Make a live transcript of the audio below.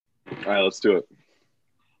All right, let's do it.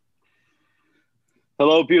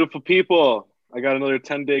 Hello, beautiful people. I got another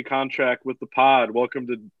 10-day contract with the pod. Welcome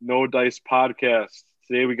to No Dice Podcast.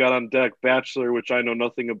 Today we got on deck Bachelor, which I know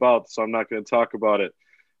nothing about, so I'm not going to talk about it.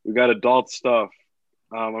 We got adult stuff.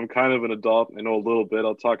 I'm kind of an adult. I know a little bit.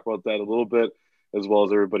 I'll talk about that a little bit, as well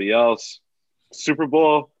as everybody else. Super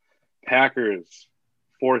Bowl, Packers.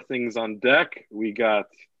 4 things on deck. We got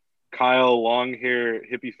Kyle, long hair,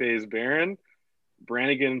 hippie phase Baron,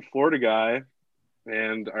 Brannigan, Florida guy,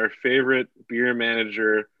 and our favorite beer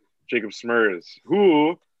manager, Jacob Smurs,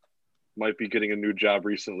 who might be getting a new job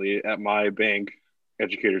recently at my bank,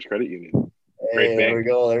 Educators Credit Union. Great Hey, there we bank.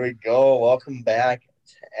 go. There we go. Welcome back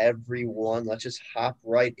to everyone. Let's just hop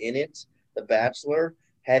right in it. The Bachelor,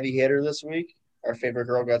 heavy hitter this week. Our favorite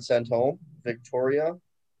girl got sent home. Victoria,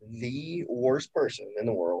 the worst person in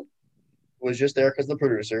the world, was just there because the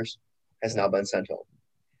producers, has now been sent home.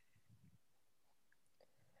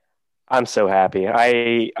 I'm so happy.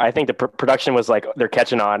 I think the production was like, they're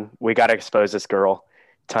catching on. We got to expose this girl.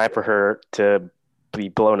 Time for her to be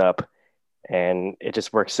blown up. And it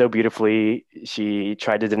just worked so beautifully. She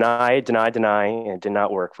tried to deny, and it did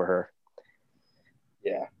not work for her.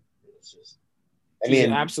 Yeah. It's just, She's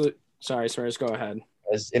an absolute. Sorry, Spurs, go ahead.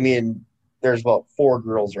 There's about 4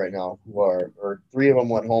 girls right now or 3 of them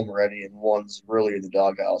went home already, and one's really in the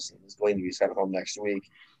doghouse and is going to be sent home next week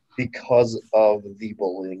because of the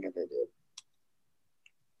bullying that they did.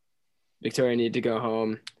 Victoria needed to go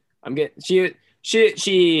home.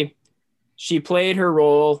 She played her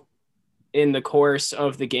role in the course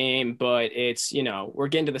of the game, but it's, we're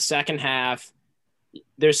getting to the second half.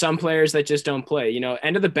 There's some players that just don't play.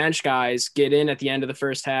 End of the bench guys get in at the end of the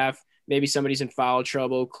first half. Maybe somebody's in foul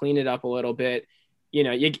trouble, clean it up a little bit.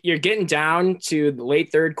 You're getting down to the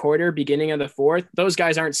late third quarter, beginning of the fourth. Those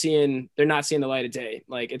guys they're not seeing the light of day.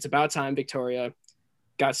 Like, it's about time Victoria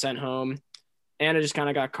got sent home. Anna just kind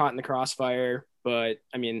of got caught in the crossfire, but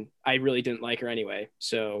I really didn't like her anyway.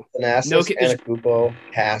 So Thanasis Anna Kupo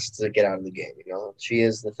has to get out of the game. She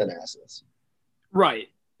is the Thanasis. Right.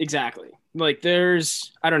 Exactly. Like,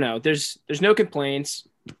 there's no complaints.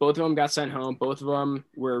 Both of them got sent home. Both of them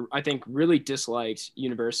were, I think, really disliked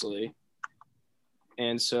universally.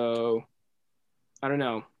 And so, I don't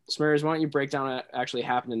know. Smurs, why don't you break down what actually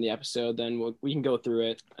happened in the episode? Then we can go through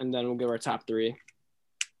it, and then we'll give our top 3.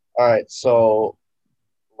 All right. So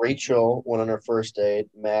Rachel went on her first date.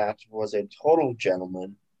 Matt was a total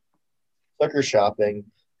gentleman. Took her shopping.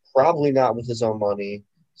 Probably not with his own money.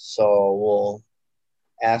 So we'll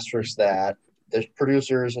asterisk that. The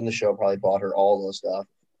producers in the show probably bought her all those stuff.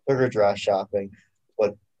 Took her dress shopping.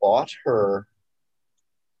 But bought her,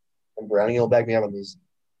 and Brownie will back me up on these,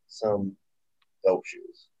 some dope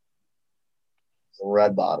shoes. Some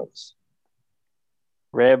red bottoms.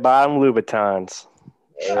 Red bottom Louboutins.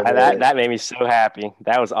 That made me so happy.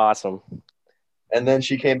 That was awesome. And then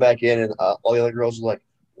she came back in, and all the other girls were like,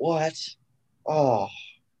 "What? Oh,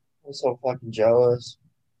 I'm so fucking jealous."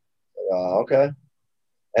 Okay.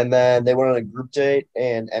 And then they went on a group date,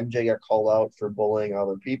 and MJ got called out for bullying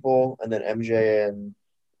other people. And then MJ and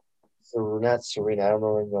not Serena, I don't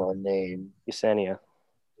know her name. Yesenia.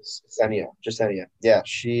 Yeah,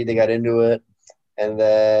 they got into it. And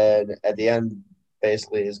then at the end,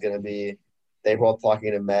 basically, is going to be they both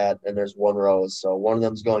talking to Matt, and there's one rose. So one of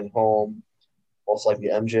them's going home, most likely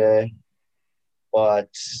MJ.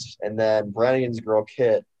 And then Brannigan's girl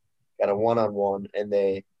Kit got a one-on-one, and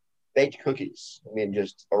they baked cookies.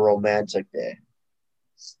 Just a romantic day.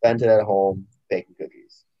 Spent it at home baking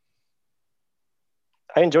cookies.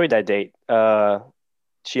 I enjoyed that date.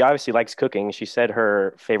 She obviously likes cooking. She said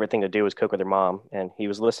her favorite thing to do was cook with her mom, and he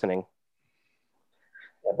was listening.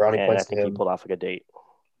 Yeah, Brownie and I think he pulled off a good date.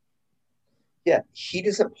 Yeah, he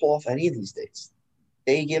doesn't pull off any of these dates.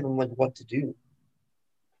 They give him what to do.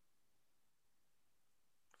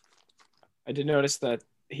 I did notice that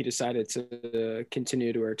he decided to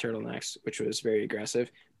continue to wear turtlenecks, which was very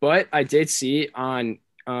aggressive. But I did see on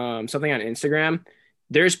something on Instagram,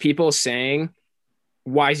 there's people saying,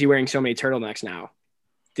 "Why is he wearing so many turtlenecks now?"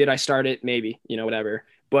 Did I start it? Maybe, whatever.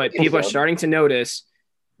 But people are starting to notice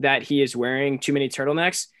that he is wearing too many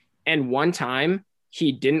turtlenecks. And one time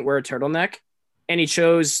he didn't wear a turtleneck, and he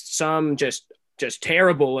chose some just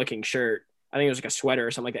terrible looking shirt. I think it was like a sweater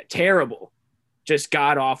or something like that. Terrible. Just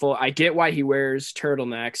god awful. I get why he wears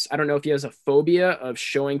turtlenecks. I don't know if he has a phobia of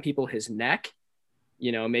showing people his neck.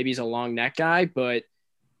 Maybe he's a long neck guy, but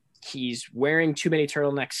he's wearing too many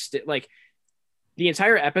turtlenecks. Like, the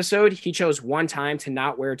entire episode, he chose one time to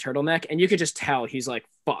not wear a turtleneck, and you could just tell he's like,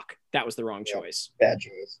 fuck, that was the wrong choice. Bad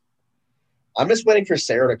choice. I'm just waiting for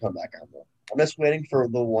Sarah to come back on, though. I'm just waiting for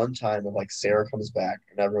the one time when like Sarah comes back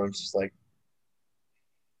and everyone's just like,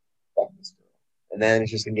 fuck this girl. And then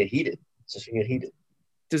it's just gonna get heated. It's just gonna get heated.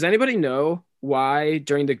 Does anybody know why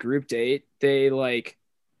during the group date they like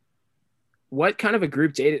what kind of a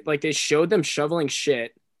group date? Like they showed them shoveling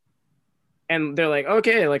shit, and they're like,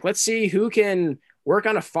 okay, like let's see who can work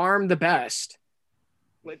on a farm the best.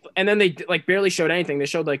 And then they like barely showed anything. They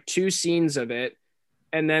showed like 2 scenes of it,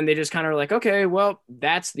 and then they just kind of like, okay, well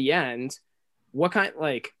that's the end. What kind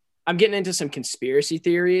like I'm getting into some conspiracy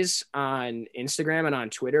theories on Instagram and on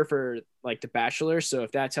Twitter for like The Bachelor. So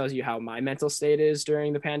if that tells you how my mental state is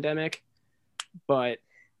during the pandemic, but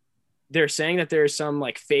they're saying that there's some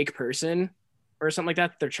like fake person or something like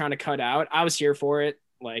that they're trying to cut out. I was here for it.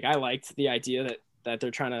 Like I liked the idea that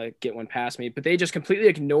they're trying to get one past me, but they just completely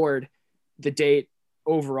ignored the date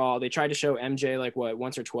overall. They tried to show MJ like what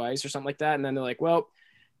once or twice or something like that, and then they're like, well,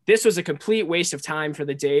 this was a complete waste of time for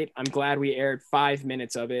the date. I'm glad we aired 5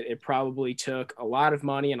 minutes of it. It probably took a lot of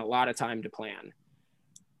money and a lot of time to plan.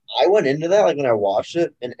 I went into that like when I watched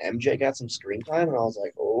it and MJ got some screen time and I was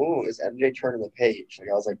like, oh, is MJ turning the page? Like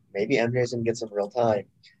I was like, maybe MJ's gonna get some real time.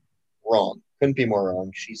 Wrong. Couldn't be more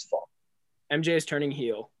wrong. She's fun. MJ is turning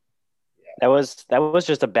heel. That was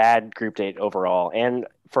just a bad group date overall. And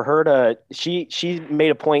for her to she made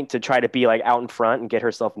a point to try to be like out in front and get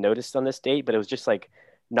herself noticed on this date, but it was just like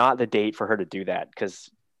not the date for her to do that because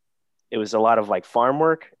it was a lot of like farm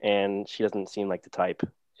work and she doesn't seem like the type.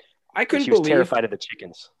 She was terrified of the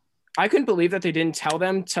chickens. I couldn't believe that they didn't tell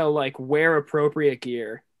them to like wear appropriate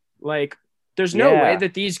gear. Like there's no way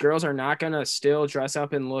that these girls are not going to still dress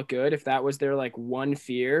up and look good if that was their like one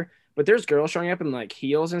fear. But there's girls showing up in like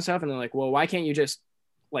heels and stuff. And they're like, well, why can't you just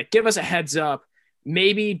like give us a heads up?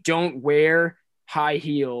 Maybe don't wear high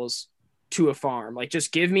heels to a farm. Like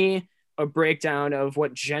just give me a breakdown of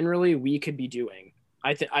what generally we could be doing.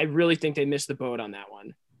 I really think they missed the boat on that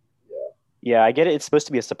one. Yeah, I get it. It's supposed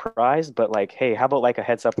to be a surprise, but like, hey, how about like a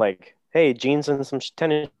heads up, like, hey, jeans and some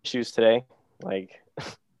tennis shoes today, like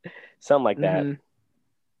something like that.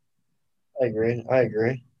 I agree.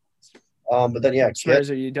 But then Smurs,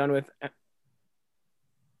 are you done with?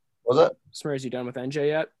 Was it? Smurs, you done with NJ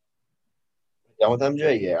yet? Done with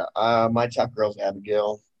MJ? Yeah. My top girl's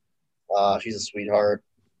Abigail. She's a sweetheart.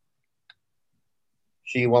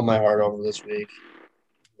 She won my heart over this week.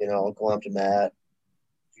 You know, going up to Matt.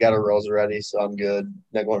 Got her rose already, so I'm good.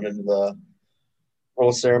 Not going into the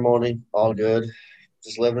rose ceremony. All good.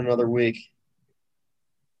 Just living another week.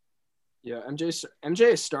 Yeah,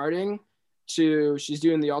 MJ is starting to. She's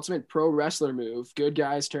doing the ultimate pro wrestler move. Good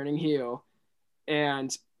guys turning heel,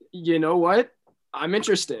 and you know what? I'm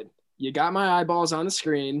interested. You got my eyeballs on the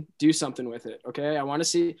screen. Do something with it, okay? I want to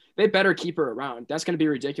see. They better keep her around. That's going to be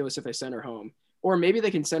ridiculous if they send her home, or maybe they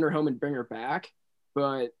can send her home and bring her back,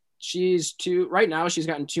 but. Right now she's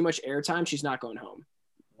gotten too much airtime. She's not going home.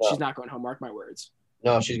 No. She's not going home. Mark my words.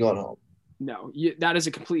 No, she's going home. No, that is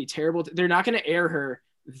a completely terrible. They're not going to air her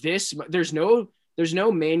this. There's no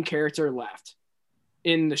main character left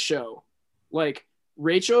in the show. Like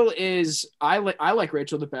Rachel is, I like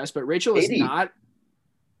Rachel the best, but Rachel Katie. Is not.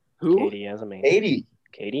 Who? Katie as a main. Katie.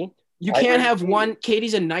 You can't have one.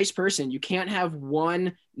 Katie's a nice person. You can't have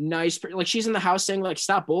one nice. Like she's in the house saying like,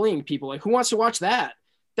 stop bullying people. Like who wants to watch that?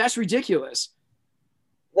 That's ridiculous.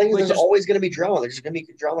 There's always going to be drama. There's going to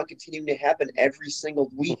be drama continuing to happen every single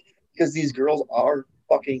week because these girls are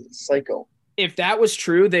fucking psycho. If that was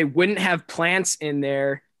true, they wouldn't have plants in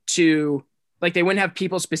there to, like, they wouldn't have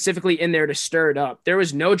people specifically in there to stir it up. There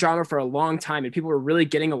was no drama for a long time, and people were really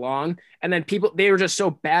getting along. And then they were just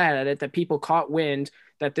so bad at it that people caught wind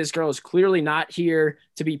that this girl is clearly not here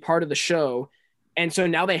to be part of the show. And so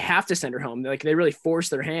now they have to send her home. Like, they really force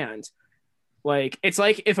their hand. Like, it's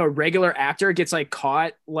like if a regular actor gets like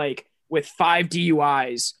caught like with 5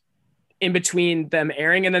 DUIs in between them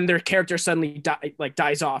airing, and then their character suddenly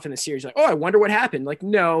dies off in the series. Like, oh, I wonder what happened. Like,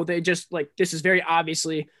 no, they just like, this is very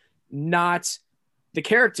obviously not the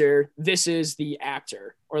character. This is the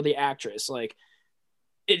actor or the actress. Like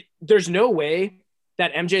there's no way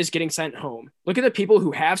that MJ is getting sent home. Look at the people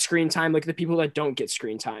who have screen time. Look at the people that don't get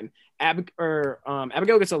screen time.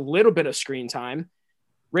 Abigail gets a little bit of screen time.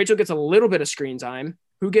 Rachel gets a little bit of screen time.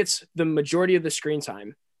 Who gets the majority of the screen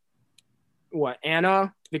time? What?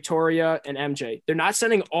 Anna, Victoria, and MJ. They're not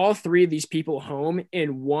sending all 3 of these people home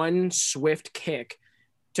in one swift kick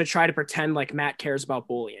to try to pretend like Matt cares about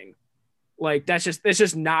bullying. Like, it's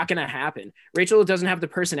just not going to happen. Rachel doesn't have the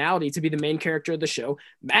personality to be the main character of the show.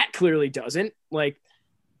 Matt clearly doesn't. Like,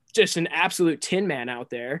 just an absolute tin man out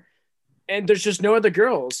there. And there's just no other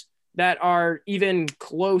girls that are even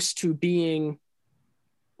close to being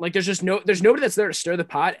Like there's nobody that's there to stir the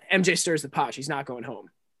pot. MJ stirs the pot. She's not going home.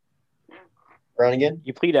 Run again?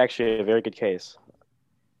 You plead actually a very good case.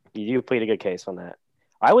 You do plead a good case on that.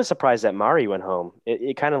 I was surprised that Mari went home.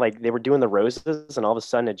 It kind of like they were doing the roses, and all of a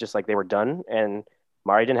sudden it just like they were done, and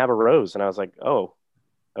Mari didn't have a rose, and I was like, oh,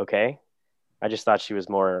 okay. I just thought she was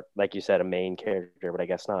more, like you said, a main character, but I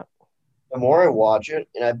guess not. The more I watch it,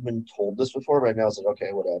 and I've been told this before, but now it's like,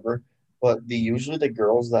 okay, whatever. But usually the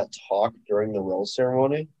girls that talk during the rose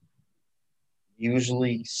ceremony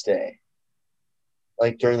usually stay.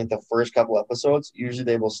 Like during like the first couple episodes, usually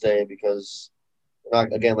they will stay because they're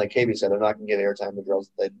not, again, like KB said, they're not gonna give airtime to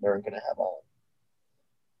girls that they aren't gonna have on.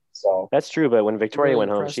 So That's true, but when Victoria Really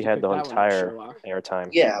went home, impressed she to had pick the that one up, entire Sherlock. airtime.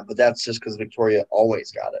 yeah, but that's just because Victoria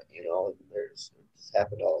always got it, you know. It's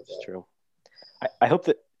happened all the It's time. true.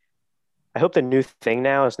 I hope the new thing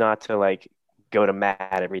now is not to like go to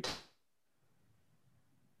Matt every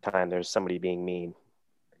time there's somebody being mean.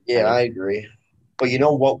 Yeah, I mean- I agree. But you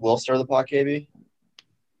know what will stir the pot, KB?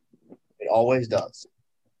 It always does.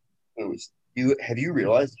 Booze. Have you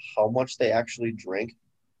realized how much they actually drink?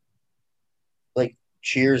 Like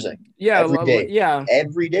cheersing. Yeah, Every day. yeah,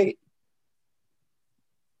 Every day.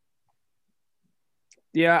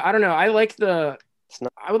 yeah. I don't know. It's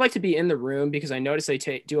not. I would like to be in the room because I notice they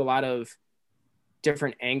do a lot of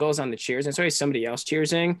different angles on the cheers, and it's always somebody else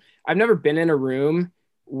cheersing. I've never been in a room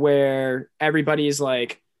where everybody's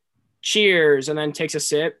like cheers and then takes a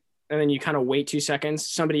sip, and then you kind of wait 2 seconds.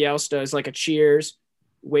 Somebody else does like a cheers,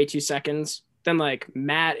 wait 2 seconds. Then like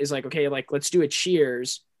Matt is like, okay, like let's do a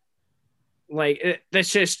cheers. Like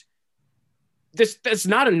that's just that's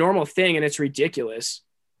not a normal thing, and it's ridiculous.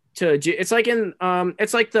 It's like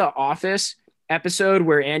it's like the Office episode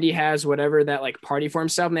where Andy has whatever that like party for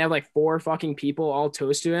himself, and they have like 4 fucking people all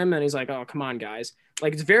toast to him, and he's like, oh come on guys,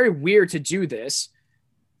 like it's very weird to do this.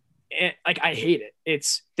 And like I hate it.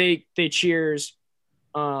 It's they cheers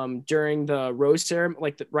during the rose ceremony,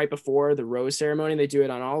 like right before the rose ceremony. They do it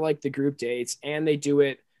on all like the group dates, and they do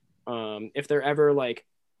it if they're ever like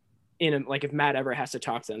like if Matt ever has to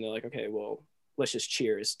talk to them, they're like, okay, well let's just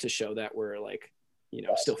cheers to show that we're like,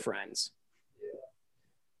 still friends.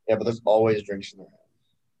 Yeah, but there's always drinks in there.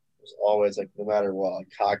 There's always like no matter what, like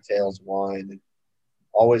cocktails, wine,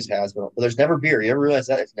 always has been. But there's never beer. You ever realize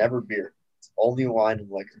that? It's never beer. It's only wine and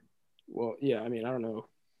liquor. Well, yeah, I mean, I don't know.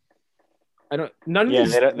 None of Yeah,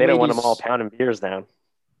 these they don't want them ladies- all pounding beers down.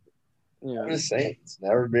 Yeah, I'm just saying, it's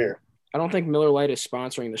never beer. I don't think Miller Lite is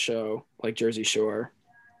sponsoring the show like Jersey Shore.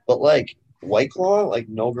 But like White Claw, like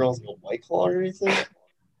no girls go White Claw or anything.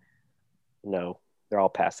 No, they're all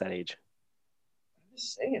past that age. I'm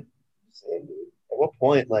just saying, dude. At what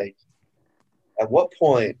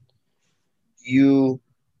point, do you?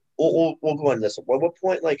 We'll go on this. At what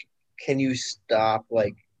point, like, can you stop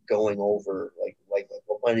like going over like White Claw?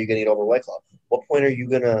 What point are you gonna get over White Claw? What point are you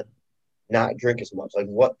gonna not drink as much? Like,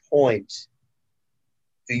 what point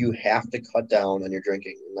do you have to cut down on your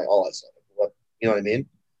drinking and like all that stuff? What you know what I mean?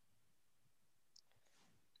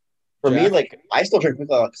 For me, Jack? like I still drink White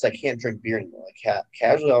Claw because I can't drink beer anymore. Like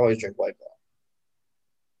casually, I always drink White Claw.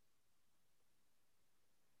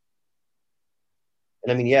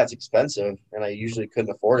 And I mean, yeah, it's expensive, and I usually couldn't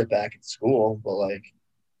afford it back at school. But like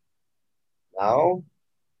now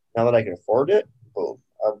that I can afford it, boom,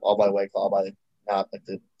 I'll buy White Claw. I'll buy not like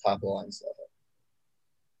the top of the line stuff.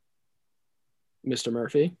 Mr.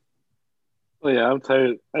 Murphy. Well, yeah, I'm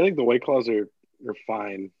tired. I think the White Claws are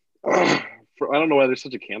fine. I don't know why there's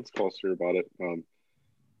such a cancel culture about it.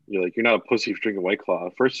 You're not a pussy for drinking White Claw.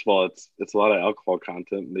 First of all, it's a lot of alcohol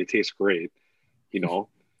content, and they taste great.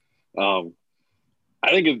 I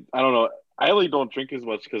think I don't know. I really don't drink as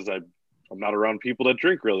much because I'm not around people that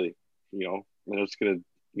drink really. And I'm just gonna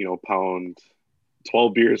pound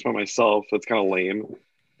 12 beers by myself. That's kind of lame.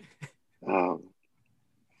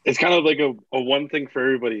 It's kind of like a one thing for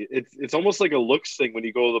everybody. It's almost like a looks thing when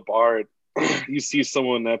you go to the bar. You see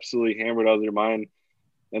someone absolutely hammered out of their mind,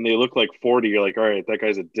 and they look like 40. You're like, all right, that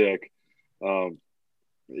guy's a dick.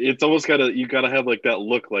 It's almost you gotta have like that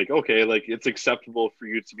look, like okay, like it's acceptable for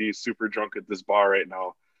you to be super drunk at this bar right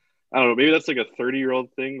now. I don't know. Maybe that's like a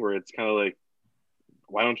 30-year-old thing where it's kind of like,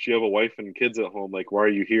 why don't you have a wife and kids at home? Like, why are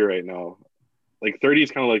you here right now? Like 30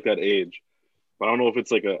 is kind of like that age, but I don't know if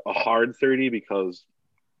it's like a hard 30 because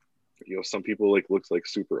some people looks like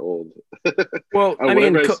super old. Well, I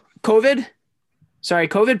mean, COVID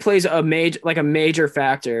plays a major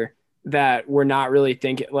factor that we're not really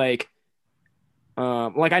thinking like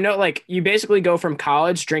I know like you basically go from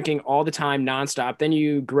college drinking all the time nonstop, then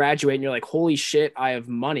you graduate and you're like, holy shit, I have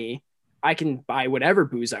money. I can buy whatever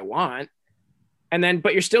booze I want. And then,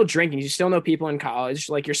 but you're still drinking. You still know people in college.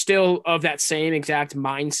 Like you're still of that same exact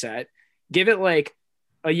mindset. Give it like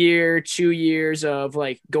a year, 2 years of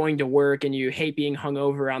like going to work and you hate being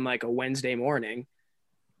hungover on like a Wednesday morning,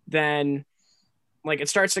 then like it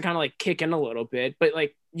starts to kind of like kick in a little bit. But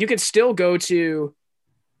like you could still go to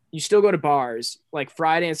bars like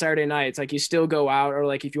Friday and Saturday nights. Like you still go out, or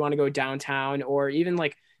like if you want to go downtown, or even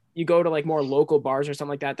like you go to like more local bars or something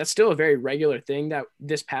like that. That's still a very regular thing that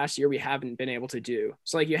this past year we haven't been able to do.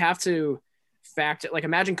 So like you have to factor, like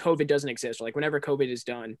imagine COVID doesn't exist, or like whenever COVID is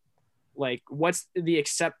done, like what's the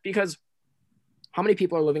except, because how many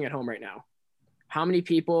people are living at home right now? How many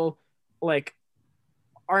people, like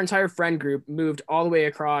our entire friend group moved all the way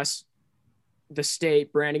across the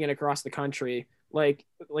state, branding it across the country. Like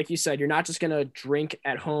you said, you're not just going to drink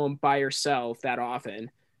at home by yourself that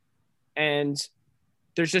often. And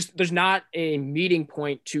there's not a meeting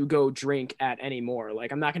point to go drink at anymore.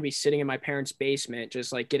 Like I'm not going to be sitting in my parents' basement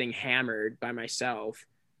just like getting hammered by myself.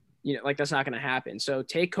 You know, like that's not going to happen. So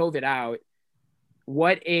take COVID out.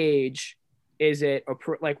 What age is it?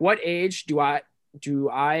 Like what age do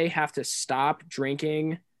I have to stop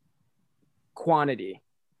drinking quantity?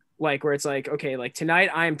 Like where it's like, okay, like tonight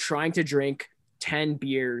I'm trying to drink 10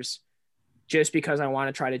 beers just because I want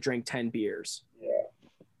to try to drink 10 beers. Yeah.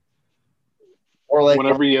 Or like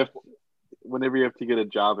whenever you have to get a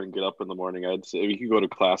job and get up in the morning, I'd say you can go to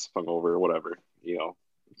class hungover or whatever, yeah,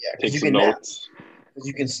 take you some can notes. Because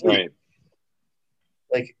you can sleep. Right.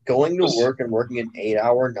 Like going to work and working an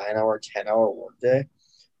 8-hour, 9-hour, 10-hour workday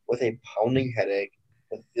with a pounding headache,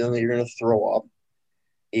 the feeling that you're going to throw up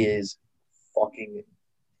is fucking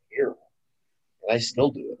terrible. And I still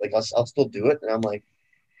do it. Like I'll still do it, and I'm like,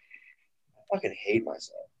 I fucking hate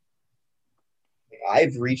myself. Like,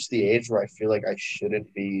 I've reached the age where I feel like I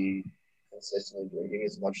shouldn't be consistently drinking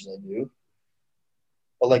as much as I do.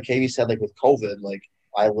 But like Katie said, like with COVID, like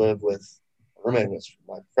I live with a roommate with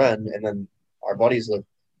my friend, and then our buddies live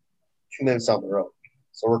 2 minutes down the road.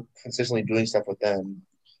 So we're consistently doing stuff with them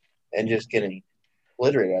and just getting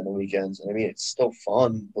obliterated on the weekends. And I mean, it's still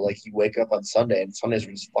fun, but like you wake up on Sunday and Sundays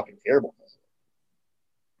are just fucking terrible.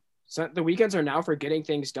 So the weekends are now for getting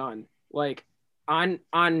things done. Like on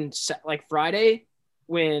like Friday,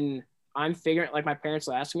 when I'm figuring, like my parents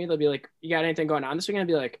will ask me, they'll be like, "You got anything going on this weekend?" I'll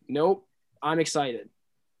be like, "Nope, I'm excited."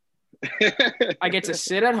 I get to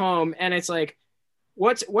sit at home, and it's like,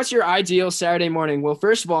 what's your ideal Saturday morning? Well,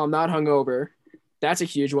 first of all, I'm not hungover. That's a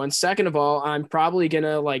huge one. Second of all, I'm probably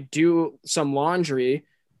gonna like do some laundry.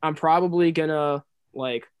 I'm probably gonna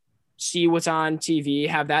like see what's on TV,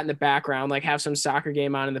 have that in the background, like have some soccer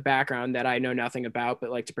game on in the background that I know nothing about, but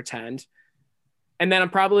like to pretend. And then I'm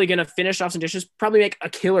probably gonna finish off some dishes, probably make a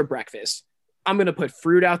killer breakfast. I'm gonna put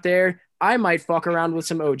fruit out there. I might fuck around with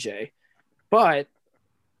some OJ, but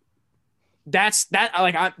that's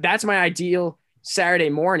my ideal Saturday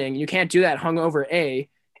morning. You can't do that hungover, A,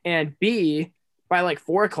 and B, by like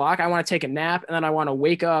 4 o'clock, I want to take a nap, and then I want to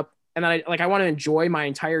wake up, and then I want to enjoy my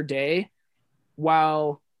entire day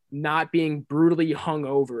while not being brutally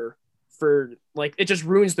hungover. For like, it just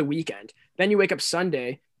ruins the weekend. Then you wake up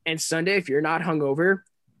Sunday, and Sunday, if you're not hungover,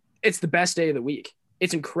 it's the best day of the week.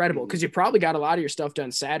 It's incredible because you probably got a lot of your stuff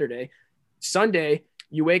done Saturday. Sunday,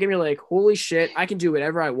 you wake up, you're like, holy shit, I can do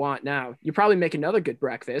whatever I want now. You probably make another good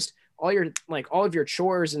breakfast. All of your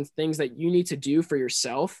chores and things that you need to do for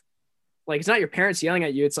yourself. Like, it's not your parents yelling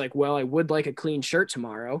at you. It's like, well, I would like a clean shirt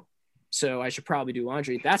tomorrow, so I should probably do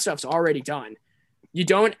laundry. That stuff's already done. You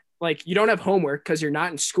don't have homework because you're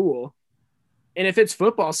not in school. And if it's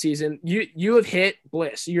football season, you have hit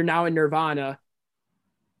bliss. You're now in nirvana.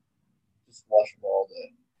 Just watch them all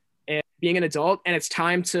day. And being an adult, and it's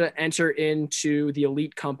time to enter into the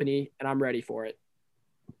elite company, and I'm ready for it.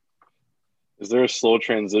 Is there a slow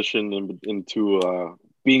transition into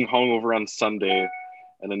being hungover on Sunday,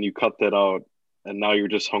 and then you cut that out, and now you're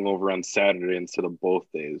just hungover on Saturday instead of both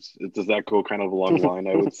days? Does that go kind of along the line?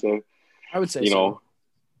 I would say. I would say so.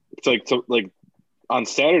 It's like on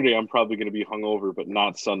Saturday I'm probably going to be hungover, but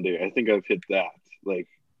not Sunday. I think I've hit that. Like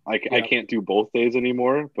I can't do both days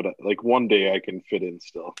anymore, but like one day I can fit in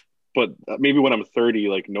still. But maybe when I'm 30,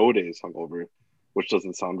 like no days hungover, which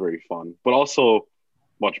doesn't sound very fun, but also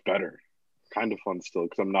much better. Kind of fun still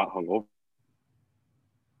because I'm not hungover.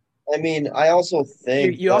 I mean, I also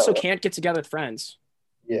think you also can't get together with friends.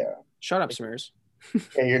 Yeah. Shut up, Smurs.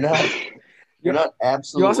 Yeah, you're not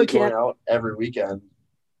absolutely also going out every weekend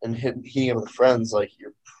and hanging out with friends. Like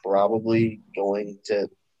you're probably going to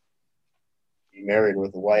be married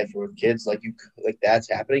with a wife or with kids. Like that's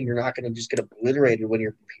happening. You're not going to just get obliterated when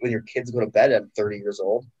your kids go to bed at 30 years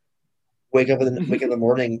old. Wake up in the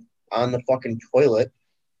morning on the fucking toilet,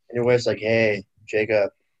 and your wife's like, "Hey,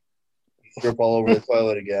 Jacob, you threw up all over the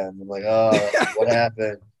toilet again. I'm like, oh, what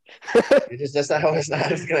happened? That's not how it's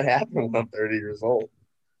gonna happen when I'm 30 years old.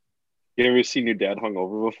 You ever seen your dad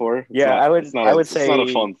hungover before? I would say it's not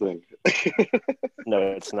a fun thing.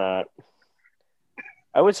 No, it's not.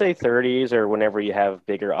 I would say 30s or whenever you have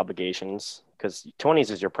bigger obligations, because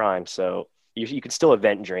 20s is your prime. So you can still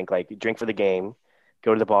event drink, like drink for the game,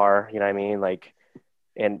 go to the bar, you know what I mean? Like,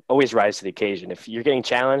 and always rise to the occasion. If you're getting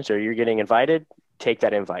challenged or you're getting invited, take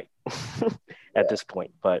that invite at this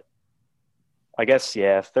point. But I guess,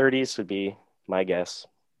 30s would be my guess.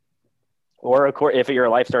 Or of course, if your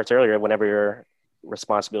life starts earlier, whenever your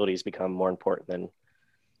responsibilities become more important than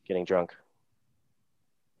getting drunk.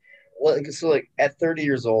 Well, so like at 30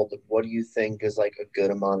 years old, what do you think is like a good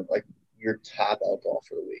amount of like your top alcohol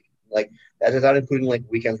for the week? Like that's not including like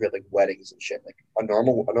weekends where like weddings and shit. Like a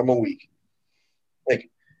normal week. Like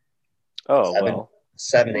Oh, seven, well,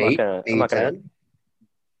 seven, I'm eight, not gonna 10.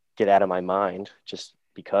 get out of my mind just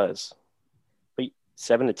because. But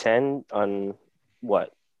 7 to 10 on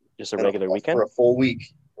what? Just a regular weekend? For a full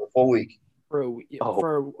week. For a full week.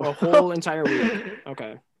 For a whole entire week.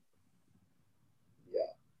 Okay. Yeah.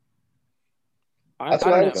 That's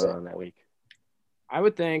what I would go on that week. I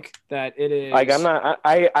would think that it is like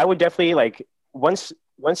I would definitely like once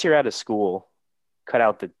you're out of school, cut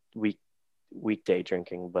out the weekday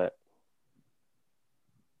drinking, but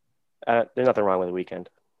there's nothing wrong with the weekend.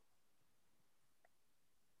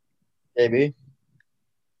 Maybe.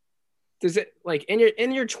 Does it like in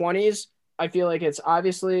your 20s? I feel like it's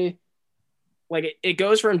obviously like it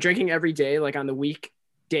goes from drinking every day, like on the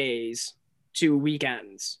weekdays, to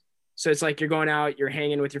weekends. So it's like you're going out, you're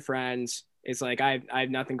hanging with your friends. It's like I have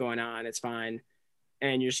nothing going on. It's fine,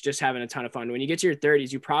 and you're just having a ton of fun. When you get to your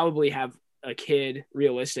 30s, you probably have a kid,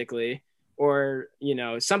 realistically, or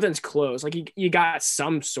something's close. Like you got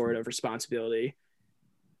some sort of responsibility,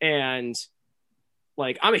 and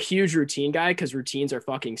like I'm a huge routine guy because routines are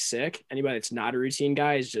fucking sick. Anybody that's not a routine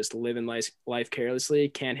guy is just living life carelessly,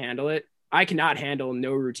 can't handle it. I cannot handle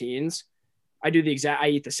no routines. I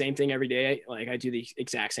eat the same thing every day. Like I do the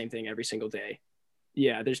exact same thing every single day.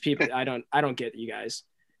 Yeah, there's people I don't get you guys.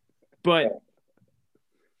 But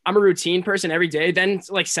I'm a routine person every day. Then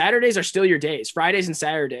like Saturdays are still your days. Fridays and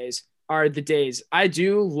Saturdays are the days. I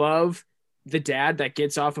do love the dad that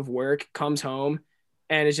gets off of work, comes home,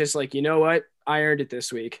 and it's just like, you know what? I earned it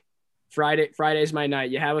this week. Friday's my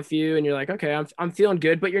night. You have a few and you're like, okay, I'm feeling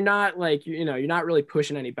good, but you're not like, you're not really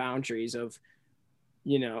pushing any boundaries of,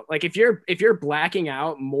 like if you're blacking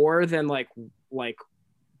out more than like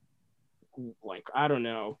I don't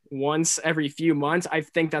know, once every few months, I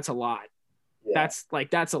think that's a lot. Yeah.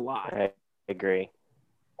 That's a lot. I agree.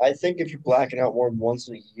 I think if you're blacking out more than once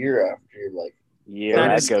in a year after you're like,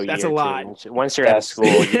 that's a lot. Too. Once you're out of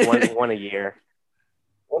school, you one a year.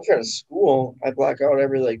 Once you're out of school, I black out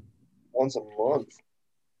every like once a month.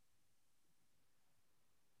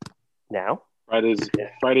 Now?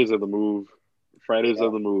 Fridays are the move. Fridays are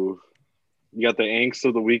the move. You got the angst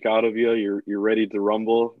of the week out of you. You're ready to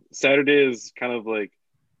rumble. Saturday is kind of like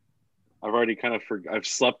I've already kind of I've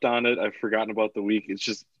slept on it. I've forgotten about the week. It's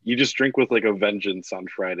just you just drink with like a vengeance on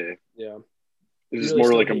Friday. Yeah, it's just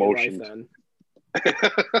more like emotions.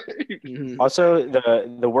 Mm-hmm. Also,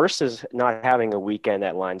 the worst is not having a weekend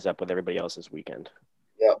that lines up with everybody else's weekend.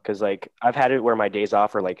 Yeah, because like I've had it where my days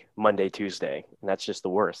off are like Monday, Tuesday, and that's just the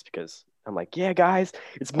worst because I'm like, yeah, guys,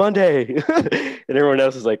 it's Monday, and everyone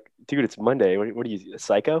else is like, dude, it's Monday. What are you, a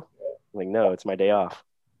psycho? I'm like, no, it's my day off.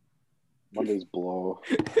 Mondays blow.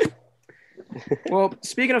 Well,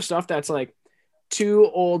 speaking of stuff that's like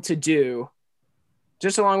too old to do,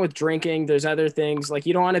 just along with drinking, there's other things like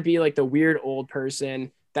you don't want to be like the weird old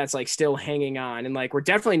person that's like still hanging on. And like, we're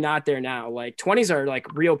definitely not there now. Like 20s are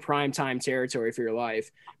like real prime time territory for your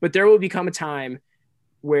life, but there will become a time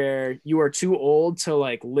where you are too old to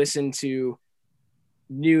like listen to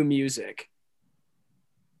new music.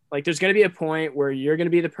 Like there's going to be a point where you're going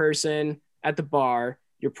to be the person at the bar.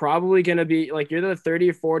 You're probably going to be like, you're the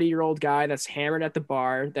 30 or 40-year-old guy that's hammered at the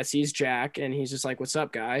bar that sees Jack. And he's just like, what's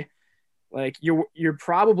up, guy? Like you're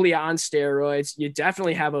probably on steroids. You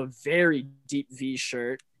definitely have a very deep V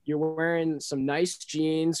shirt. You're wearing some nice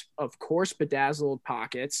jeans, of course, bedazzled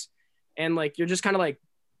pockets. And like, you're just kind of like,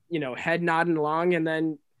 head nodding along. And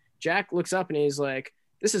then Jack looks up and he's like,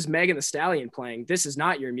 this is Megan Thee Stallion playing. This is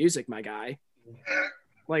not your music, my guy.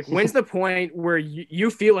 Like, when's the point where you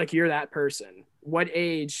feel like you're that person? What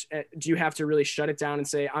age do you have to really shut it down and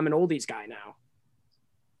say, I'm an oldies guy now?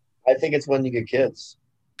 I think it's when you get kids.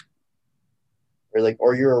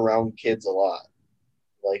 Or you're around kids a lot.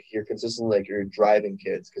 Like you're consistently like you're driving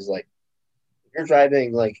kids because like if you're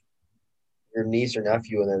driving like your niece or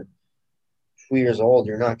nephew and they're 2 years old,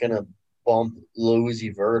 you're not gonna bump Lil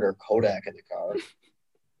Uzi Vert or Kodak in the car.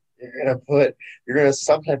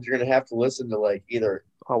 Sometimes you're gonna have to listen to like either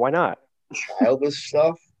Oh, why not? childish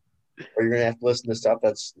stuff or you're gonna have to listen to stuff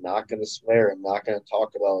that's not gonna swear and not gonna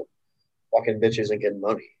talk about fucking bitches and getting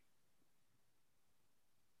money.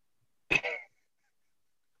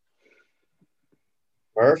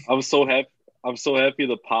 Murph? I'm so happy. I'm so happy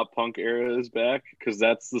the pop punk era is back because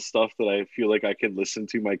that's the stuff that I feel like I can listen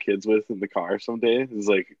to my kids with in the car someday. It's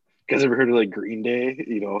like, you guys ever heard of like Green Day?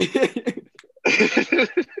 You know,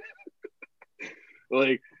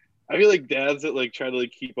 like I feel like dads that like try to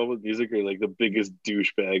like keep up with music are like the biggest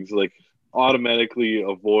douchebags. Like automatically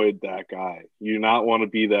avoid that guy. You do not want to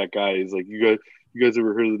be that guy. He's like, you guys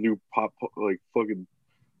ever heard of the new pop like fucking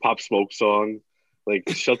Pop Smoke song? Like,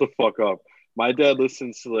 shut the fuck up. My dad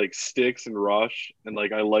listens to like Styx and Rush, and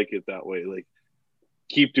like I like it that way. Like,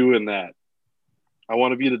 keep doing that. I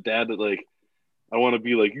want to be the dad that like I want to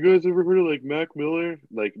be like, you guys ever heard of like Mac Miller?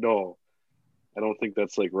 Like, no, I don't think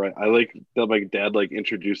that's like right. I like that my dad like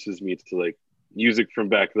introduces me to like music from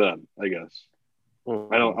back then, I guess.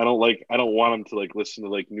 Mm-hmm. I don't want him to like listen to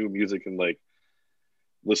like new music and like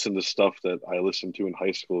listen to stuff that I listened to in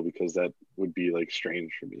high school because that would be like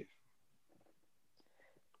strange for me.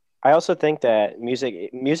 I also think that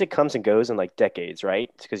music comes and goes in like decades,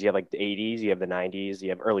 right? Because you have like the 80s, you have the 90s, you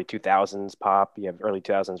have early 2000s pop, you have early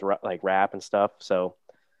 2000s like rap and stuff. So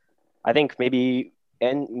I think maybe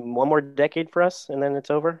and one more decade for us and then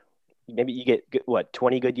it's over. Maybe you get what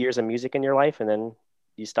 20 good years of music in your life and then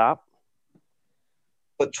you stop.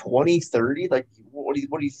 But 2030, like what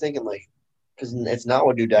are you thinking? Like, because it's now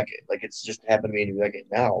a new decade. Like it's just happened to be a new decade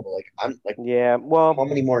now. But like I'm like, Yeah, how well,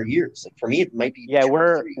 many more years? Like for me, it might be yeah, two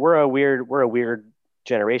or three. we're a weird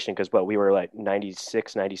generation because what we were like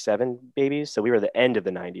 96, 97 babies, so we were the end of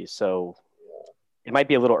the 90s. So it might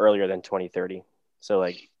be a little earlier than 2030. So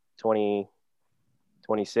like 20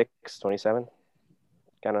 26, 27,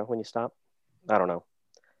 kind of when you stop. I don't know.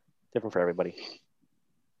 Different for everybody.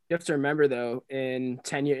 You have to remember though, in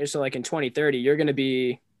 10 years, so like in 2030, you're going to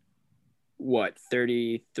be what,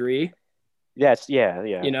 33? Yes, yeah,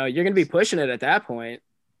 yeah. You know, you're going to be pushing it at that point,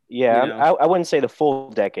 you Yeah, know. I wouldn't say the full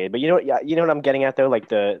decade, but yeah, you know what I'm getting at though, like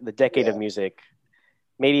the decade Yeah. of music.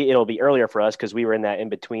 Maybe it'll be earlier for us because we were in that in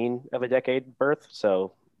between of a decade birth,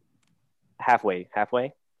 so halfway.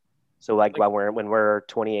 So like Like when we're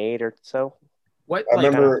 28 or so, what I like kind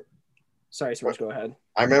of. remember sorry, Smash, go ahead.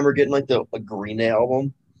 I remember getting like a Green Day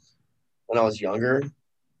album when I was younger,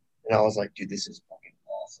 and I was like, dude, this is fucking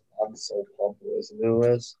awesome. I'm so pumped to listen to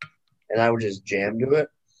this, and I would just jam to it.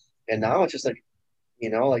 And now it's just like,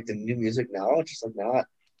 like the new music now, it's just like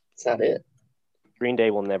it's not it. Green Day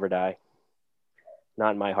will never die.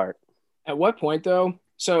 Not in my heart. At what point though?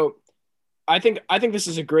 So I think this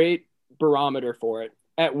is a great barometer for it.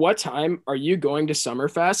 At what time are you going to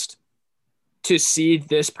Summerfest to see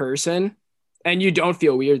this person and you don't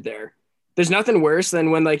feel weird there? There's nothing worse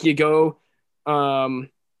than when like you go um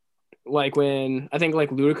like when I think like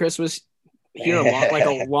Ludacris was here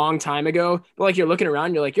a long time ago, but like you're looking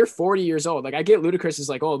around, you're like, you're 40 years old. Like I get Ludacris is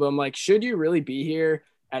like old, but I'm like, should you really be here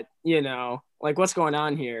at, like what's going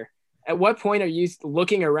on here? At what point are you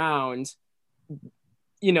looking around?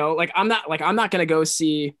 Like I'm not gonna go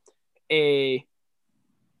see a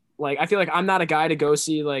like I feel like I'm not a guy to go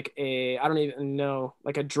see like I don't even know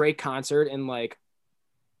like a Drake concert in like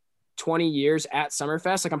 20 years at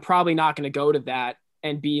Summerfest. Like I'm probably not gonna go to that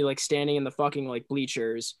and be like standing in the fucking like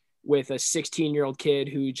bleachers with a 16-year-old kid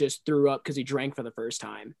who just threw up because he drank for the first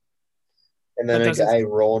time. And then That a doesn't. guy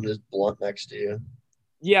rolling his blunt next to you.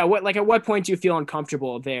 Yeah, at what point do you feel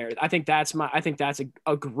uncomfortable there? I think that's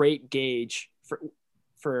a great gauge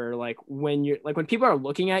for like when you're like when people are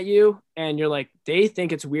looking at you and you're like they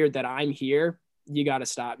think it's weird that I'm here. You got to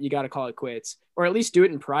stop. You got to call it quits, or at least do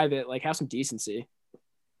it in private. Like have some decency.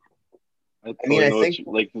 I I mean, totally I know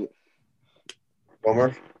think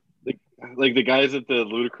Homer. like the guys at the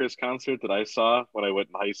Ludacris concert that I saw when I went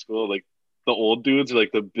in high school, like the old dudes are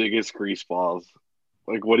like the biggest grease balls.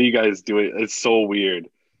 Like, what are you guys doing? It's so weird.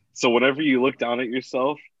 So whenever you look down at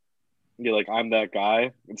yourself, and you're like, I'm that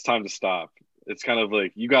guy. It's time to stop. It's kind of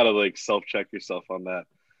like you gotta like self check yourself on that.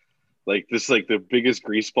 Like this, is like the biggest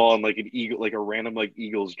grease ball and like an eagle, like a random like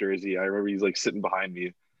Eagles jersey. I remember he's like sitting behind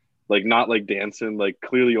me, like not like dancing, like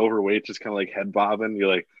clearly overweight, just kind of like head bobbing. You're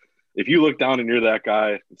like, if you look down and you're that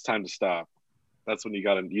guy, it's time to stop. That's when you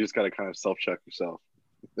just gotta kind of self check yourself.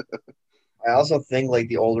 I also think like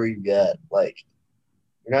the older you get, like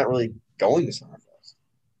you're not really going to Summerfest.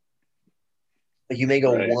 Like you may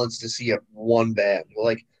go Right. once to see one band. But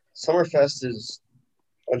like Summerfest is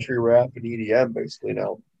country rap and EDM basically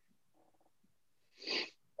now.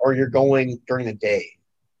 Or you're going during the day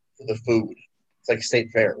for the food. It's like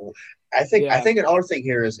State Fair. I think another thing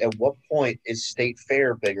here is at what point is State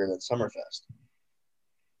Fair bigger than Summerfest?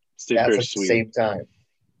 State That's Fair at the sweet. same time.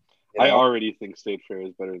 I already think State Fair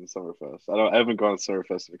is better than Summerfest. I haven't gone to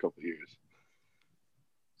Summerfest in a couple of years.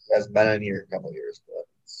 It hasn't been in here a couple of years, but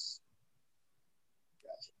it's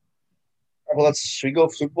all right, well, should we go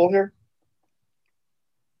Super Bowl here?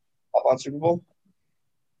 How about Super Bowl?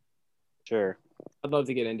 Sure. I'd love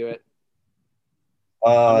to get into it.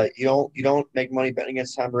 You don't make money betting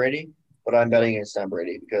against Tom Brady, but I'm betting against Tom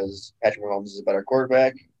Brady because Patrick Mahomes is a better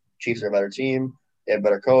quarterback. Chiefs are a better team. They have a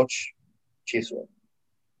better coach. Chiefs win.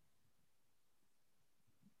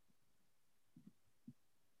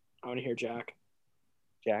 I want to hear Jack.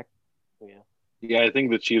 Jack? Yeah. Yeah, I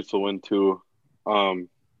think the Chiefs will win too. I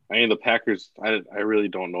mean, the Packers, I really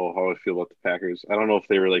don't know how I feel about the Packers. I don't know if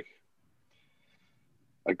they were like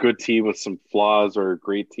a good team with some flaws or a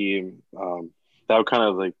great team. That would kind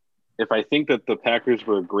of like, if I think that the Packers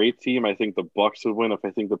were a great team, I think the Bucs would win. If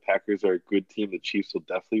I think the Packers are a good team, the Chiefs will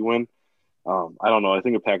definitely win. I don't know. I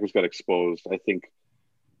think the Packers got exposed. I think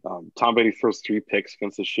Tom Brady's first 3 picks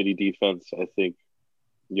against a shitty defense. I think,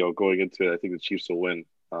 going into it, I think the Chiefs will win.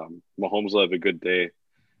 Mahomes will have a good day.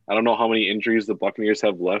 I don't know how many injuries the Buccaneers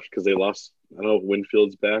have left because they lost. I don't know if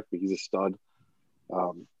Winfield's back, but he's a stud.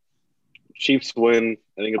 Chiefs win.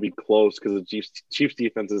 I think it'll be close because the Chiefs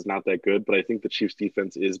defense is not that good, but I think the Chiefs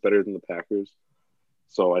defense is better than the Packers.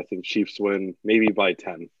 So I think Chiefs win maybe by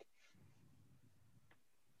 10.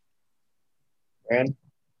 And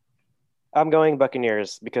I'm going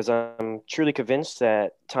Buccaneers because I'm truly convinced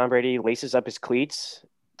that Tom Brady laces up his cleats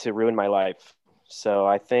to ruin my life. So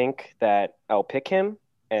I think that I'll pick him,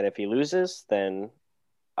 and if he loses, then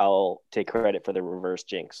I'll take credit for the reverse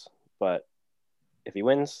jinx. But if he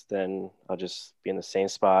wins, then I'll just be in the same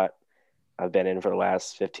spot I've been in for the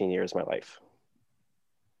last 15 years of my life.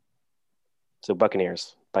 So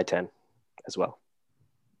Buccaneers by 10 as well.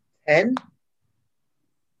 10?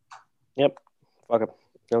 Yep. Fuck 'em.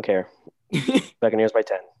 Don't care. Buccaneers by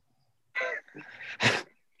 10.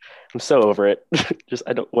 I'm so over it.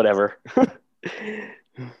 Whatever.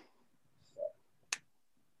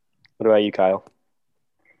 What about you, Kyle?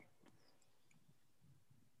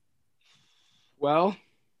 Well,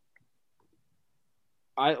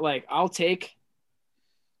 I don't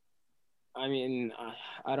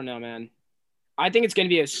know, man. I think it's going to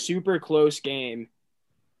be a super close game.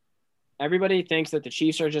 Everybody thinks that the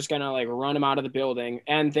Chiefs are just going to run them out of the building,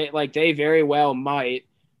 and they very well might,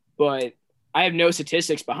 but I have no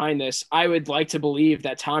statistics behind this. I would like to believe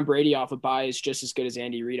that Tom Brady off a bye is just as good as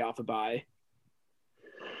Andy Reid off a bye.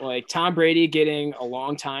 Tom Brady getting a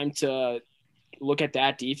long time to look at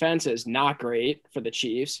that defense is not great for the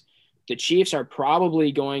Chiefs. The Chiefs are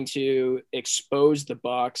probably going to expose the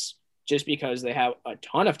Bucs just because they have a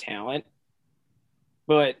ton of talent.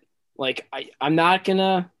 But I'm not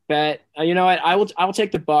gonna bet. You know what? I will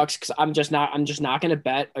take the Bucs because I'm just not gonna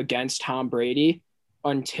bet against Tom Brady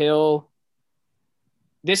until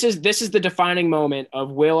this is the defining moment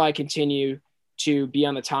of will I continue to be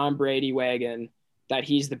on the Tom Brady wagon that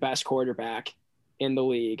he's the best quarterback in the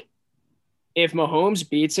league. If Mahomes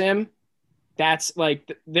beats him, that's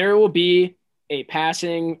there will be a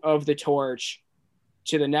passing of the torch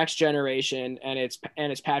to the next generation, and it's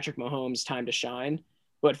Patrick Mahomes' time to shine.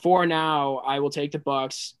 But for now, I will take the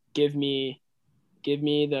Bucs. Give me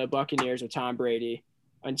the Buccaneers with Tom Brady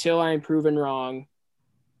until I am proven wrong.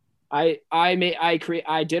 I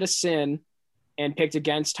did a sin and picked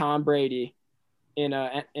against Tom Brady in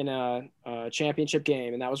a championship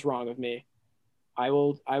game, and that was wrong of me. I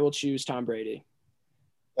will choose Tom Brady.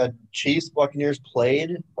 The Chiefs Buccaneers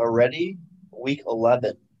played already week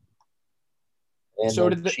 11. And so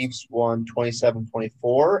the Chiefs won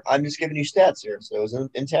 27-24. I'm just giving you stats here. So it was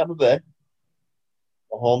in Tampa Bay.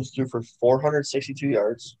 Mahomes threw for 462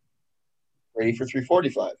 yards. Brady for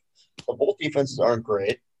 345. So both defenses aren't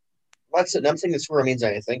great. I'm saying the score means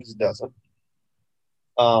anything because it doesn't.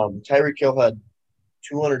 Tyreek Hill had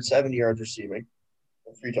 270 yards receiving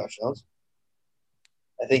and 3 touchdowns.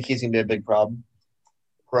 I think he's going to be a big problem.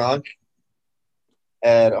 Gronk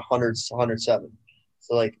at 107.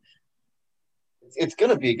 So, it's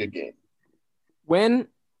going to be a good game. When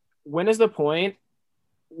is the point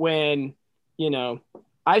when,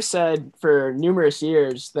 I've said for numerous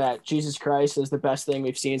years that Jesus Christ is the best thing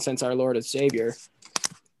we've seen since our Lord and Savior,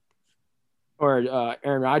 or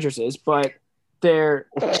Aaron Rodgers is, but they're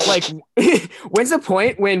when's the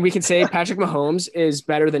point when we can say Patrick Mahomes is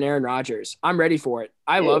better than Aaron Rodgers? I'm ready for it.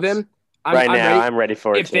 I love him. I'm ready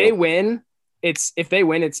for it. If they win, if they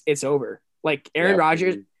win, it's over. Like Aaron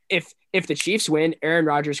Rodgers, Mhm. if the Chiefs win, Aaron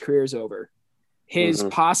Rodgers' career is over. His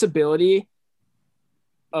Mhm. possibility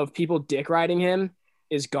of people dick riding him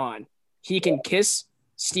is gone. He can kiss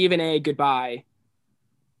Stephen A. goodbye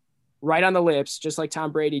right on the lips, just like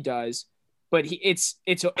Tom Brady does. But it's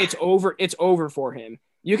over. It's over for him.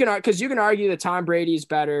 You can argue that Tom Brady is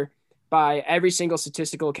better by every single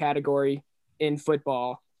statistical category in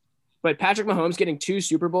football. But Patrick Mahomes getting 2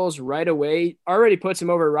 Super Bowls right away already puts him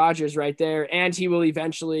over Rodgers right there, and he will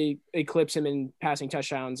eventually eclipse him in passing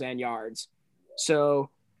touchdowns and yards. So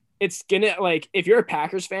it's gonna, like, if you're a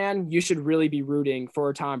Packers fan, you should really be rooting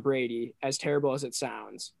for Tom Brady, as terrible as it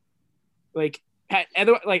sounds. Like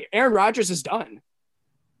Aaron Rodgers is done.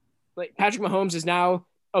 Like Patrick Mahomes is now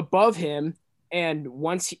above him, and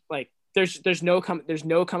there's no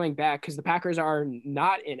coming back because the Packers are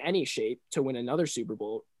not in any shape to win another Super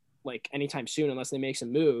Bowl like anytime soon unless they make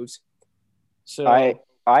some moves. So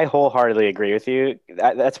I wholeheartedly agree with you.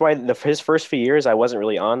 That's why his first few years I wasn't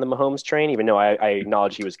really on the Mahomes train, even though I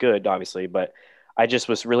acknowledge he was good, obviously. But I just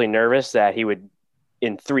was really nervous that he would,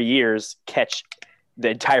 in 3 years, catch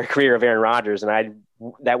the entire career of Aaron Rodgers, and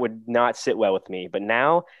that would not sit well with me. But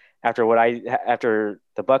now, after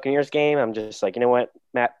the Buccaneers game, I'm just like, you know what,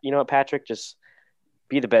 Matt, you know what, Patrick, just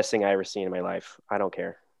be the best thing I ever seen in my life. I don't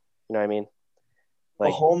care. You know what I mean?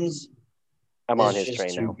 Like, Mahomes I'm is on his just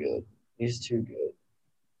train too now. good. He's too good.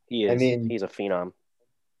 He is. I mean, He's a phenom.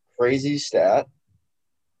 Crazy stat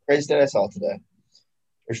I saw today.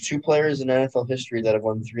 There's 2 players in NFL history that have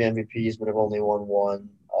won 3 MVPs but have only won 1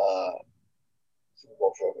 Super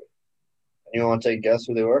Bowl trophy. Anyone want to take a guess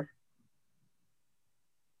who they were?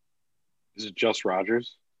 Is it just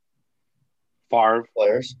Rodgers? Favre?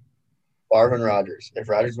 Players. Favre and Rodgers. If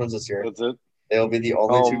Rodgers wins this year, That's it? they'll be the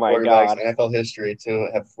only Oh 2 my quarterbacks God. in NFL history to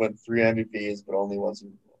have won 3 MVPs but only 1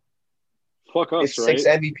 Super Bowl. Fuck us, It's right? 6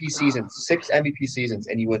 MVP seasons,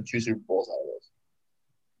 and you win 2 Super Bowls out of those.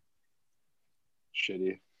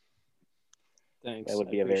 Shitty. thanks. That would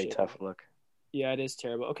I be a very appreciate tough it. look. Yeah, it is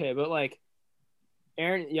terrible. Okay, but like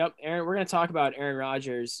Aaron, we're gonna talk about Aaron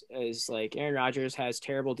Rodgers as like Aaron Rodgers has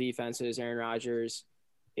terrible defenses. Aaron Rodgers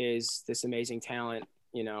is this amazing talent.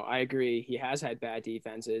 You know, I agree. He has had bad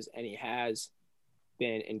defenses and he has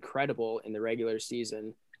been incredible in the regular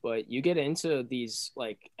season. But you get into these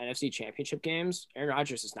like NFC Championship games, Aaron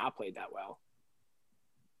Rodgers has not played that well.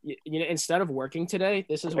 You know, instead of working today,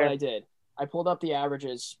 this is what I did. I pulled up the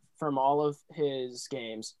averages from all of his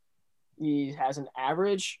games. He has an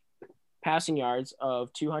average passing yards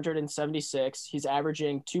of 276. He's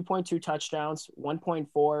averaging 2.2 touchdowns, 1.4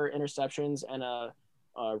 interceptions, and a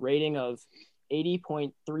rating of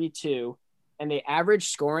 80.32. And they average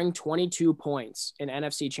scoring 22 points in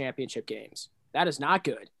NFC Championship games. That is not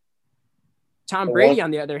good. Tom Brady, on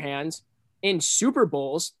the other hand, in Super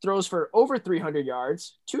Bowls, throws for over 300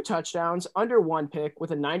 yards, 2 touchdowns, under 1 pick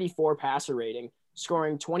with a 94 passer rating,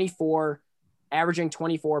 scoring 24, averaging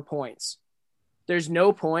 24 points. There's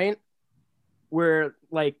no point where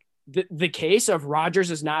like the case of Rodgers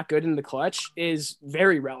is not good in the clutch is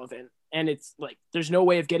very relevant, and it's like there's no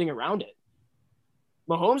way of getting around it.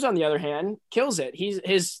 Mahomes, on the other hand, kills it. His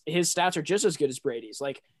stats are just as good as Brady's.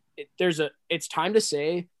 Like it's time to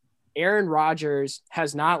say Aaron Rodgers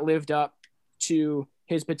has not lived up to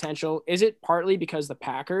his potential. Is it partly because the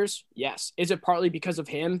Packers? Yes. Is it partly because of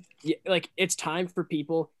him? Like it's time for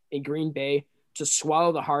people in Green Bay to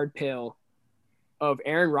swallow the hard pill of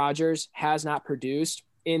Aaron Rodgers has not produced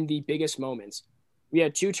in the biggest moments. We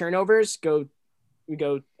had 2 turnovers, we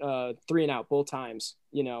go 3 and out both times.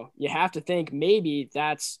 You know, you have to think maybe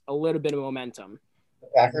that's a little bit of momentum. The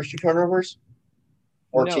Packers 2 turnovers,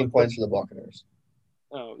 14 points for the Buccaneers.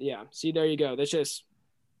 Oh yeah, see, there you go. That's just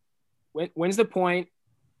when's the point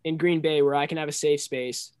in Green Bay where I can have a safe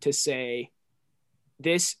space to say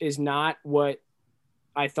this is not what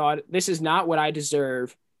I thought. This is not what I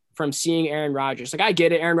deserve from seeing Aaron Rodgers. Like, I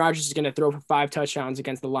get it. Aaron Rodgers is going to throw for 5 touchdowns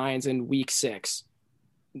against the Lions in week 6.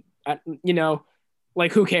 You know,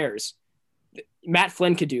 like, who cares? Matt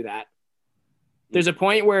Flynn could do that. There's a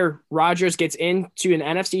point where Rodgers gets into an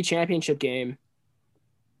NFC Championship game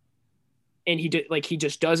and he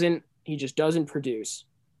just doesn't produce.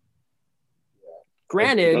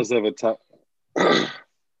 Granted, He does have a tough.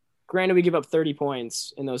 Granted, we give up 30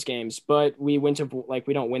 points in those games, but we we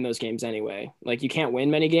don't win those games anyway. Like, you can't win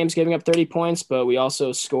many games giving up 30 points, but we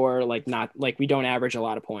also score we don't average a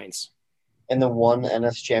lot of points. And the one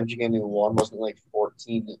NFC Championship game we won wasn't like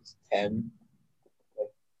 14-10,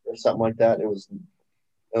 or something like that. It was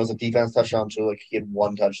a defense touchdown too. Like, he had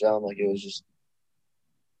 1 touchdown. Like, it was just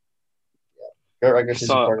great regular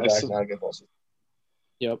season quarterback, not a good ball season.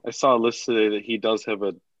 Yep. I saw a list today that he does have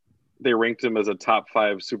they ranked him as a top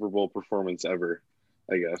 5 Super Bowl performance ever,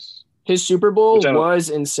 I guess. His Super Bowl Which I don't- was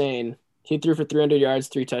insane. He threw for 300 yards,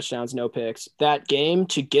 3 touchdowns, no picks. That game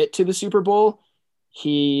to get to the Super Bowl,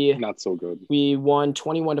 Not so good. we won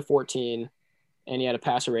 21-14, and he had a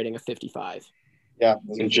passer rating of 55. Yeah.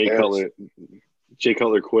 And Jay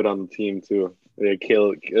Cutler quit on the team too. I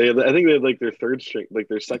think they had like their third string, like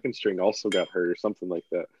their second string also got hurt or something like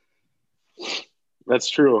that. That's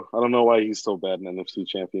true. I don't know why he's so bad in NFC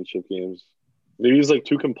Championship games. Maybe he's like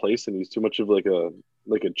too complacent. He's too much of like a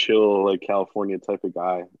chill, like California type of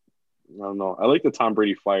guy. I don't know. I like the Tom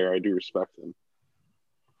Brady fire. I do respect him.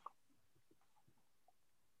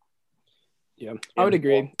 Yeah, I would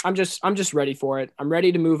agree. I'm just ready for it. I'm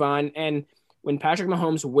ready to move on. And when Patrick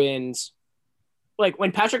Mahomes wins,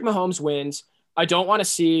 I don't want to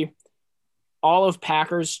see all of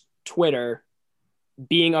Packers Twitter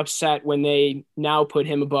being upset when they now put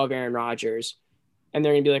him above Aaron Rodgers. And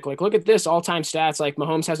they're going to be like, look at this all-time stats. Like,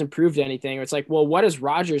 Mahomes hasn't proved anything. Or it's like, well, what has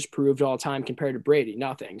Rodgers proved all time compared to Brady?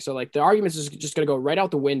 Nothing. So, like, the argument is just going to go right out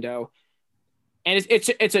the window. And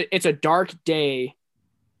it's a dark day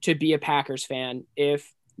to be a Packers fan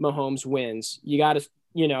if Mahomes wins. You got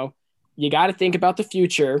to think about the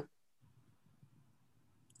future.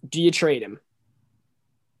 Do you trade him?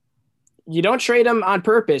 You don't trade him on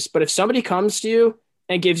purpose, but if somebody comes to you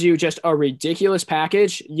and gives you just a ridiculous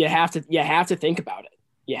package, you have to think about it.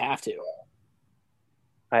 You have to.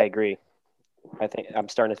 I agree. I think I'm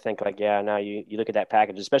starting to think like, yeah, now you look at that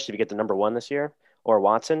package, especially if you get the number 1 this year or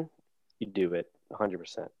Watson, you do it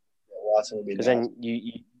 100%. Watson would be because then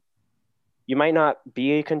you might not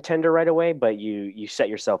be a contender right away, but you set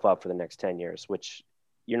yourself up for the next 10 years, which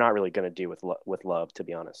you're not really going to do with Love, to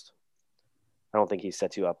be honest. I don't think he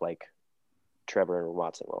sets you up like Trevor and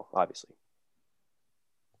Watson will, obviously.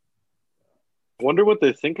 I wonder what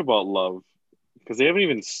they think about Love because they haven't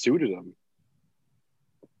even suited him.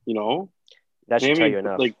 You know, that should tell you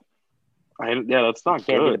enough. That's not you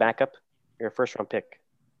can't good. be the backup. You're a first-round pick.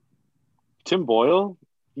 Tim Boyle,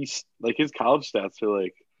 he's like his college stats are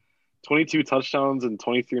like 22 touchdowns and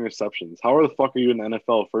 23 interceptions. How the fuck are you in the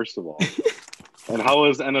NFL, first of all? And how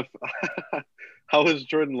is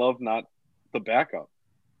Jordan Love not the backup?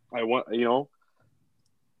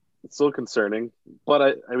 It's still concerning.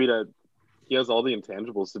 But he has all the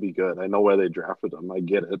intangibles to be good. I know why they drafted him. I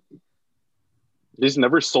get it. He's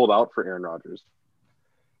never sold out for Aaron Rodgers.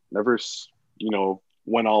 Never,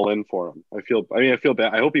 went all in for him. I feel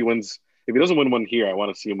bad. I hope he wins. If he doesn't win one here, I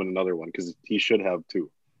want to see him win another one because he should have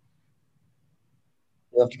two.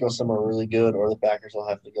 He'll have to go somewhere really good, or the Packers will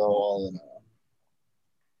have to go all in.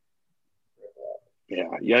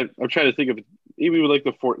 Yeah. I'm trying to think of maybe like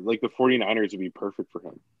the 49ers would be perfect for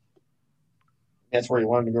him. That's where he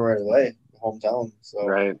wanted to go right away, hometown. So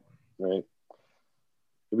right. It'd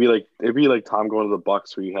be like Tom going to the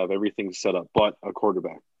Bucs, where you have everything set up but a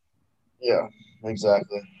quarterback. Yeah,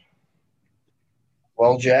 exactly.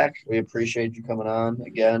 Well, Jack, we appreciate you coming on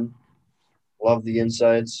again. Love the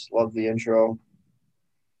insights. Love the intro.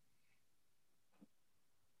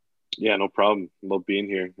 Yeah, no problem. Love being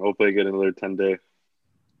here. Hopefully I get another 10-day.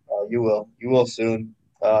 You will. You will soon.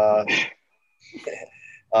 Watch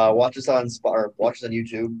us on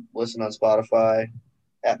YouTube. Listen on Spotify,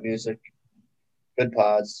 App Music, Good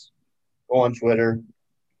Pods. Go on Twitter.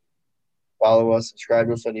 Follow us. Subscribe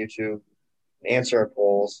to us on YouTube. And answer our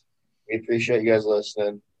polls. We appreciate you guys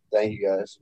listening. Thank you guys.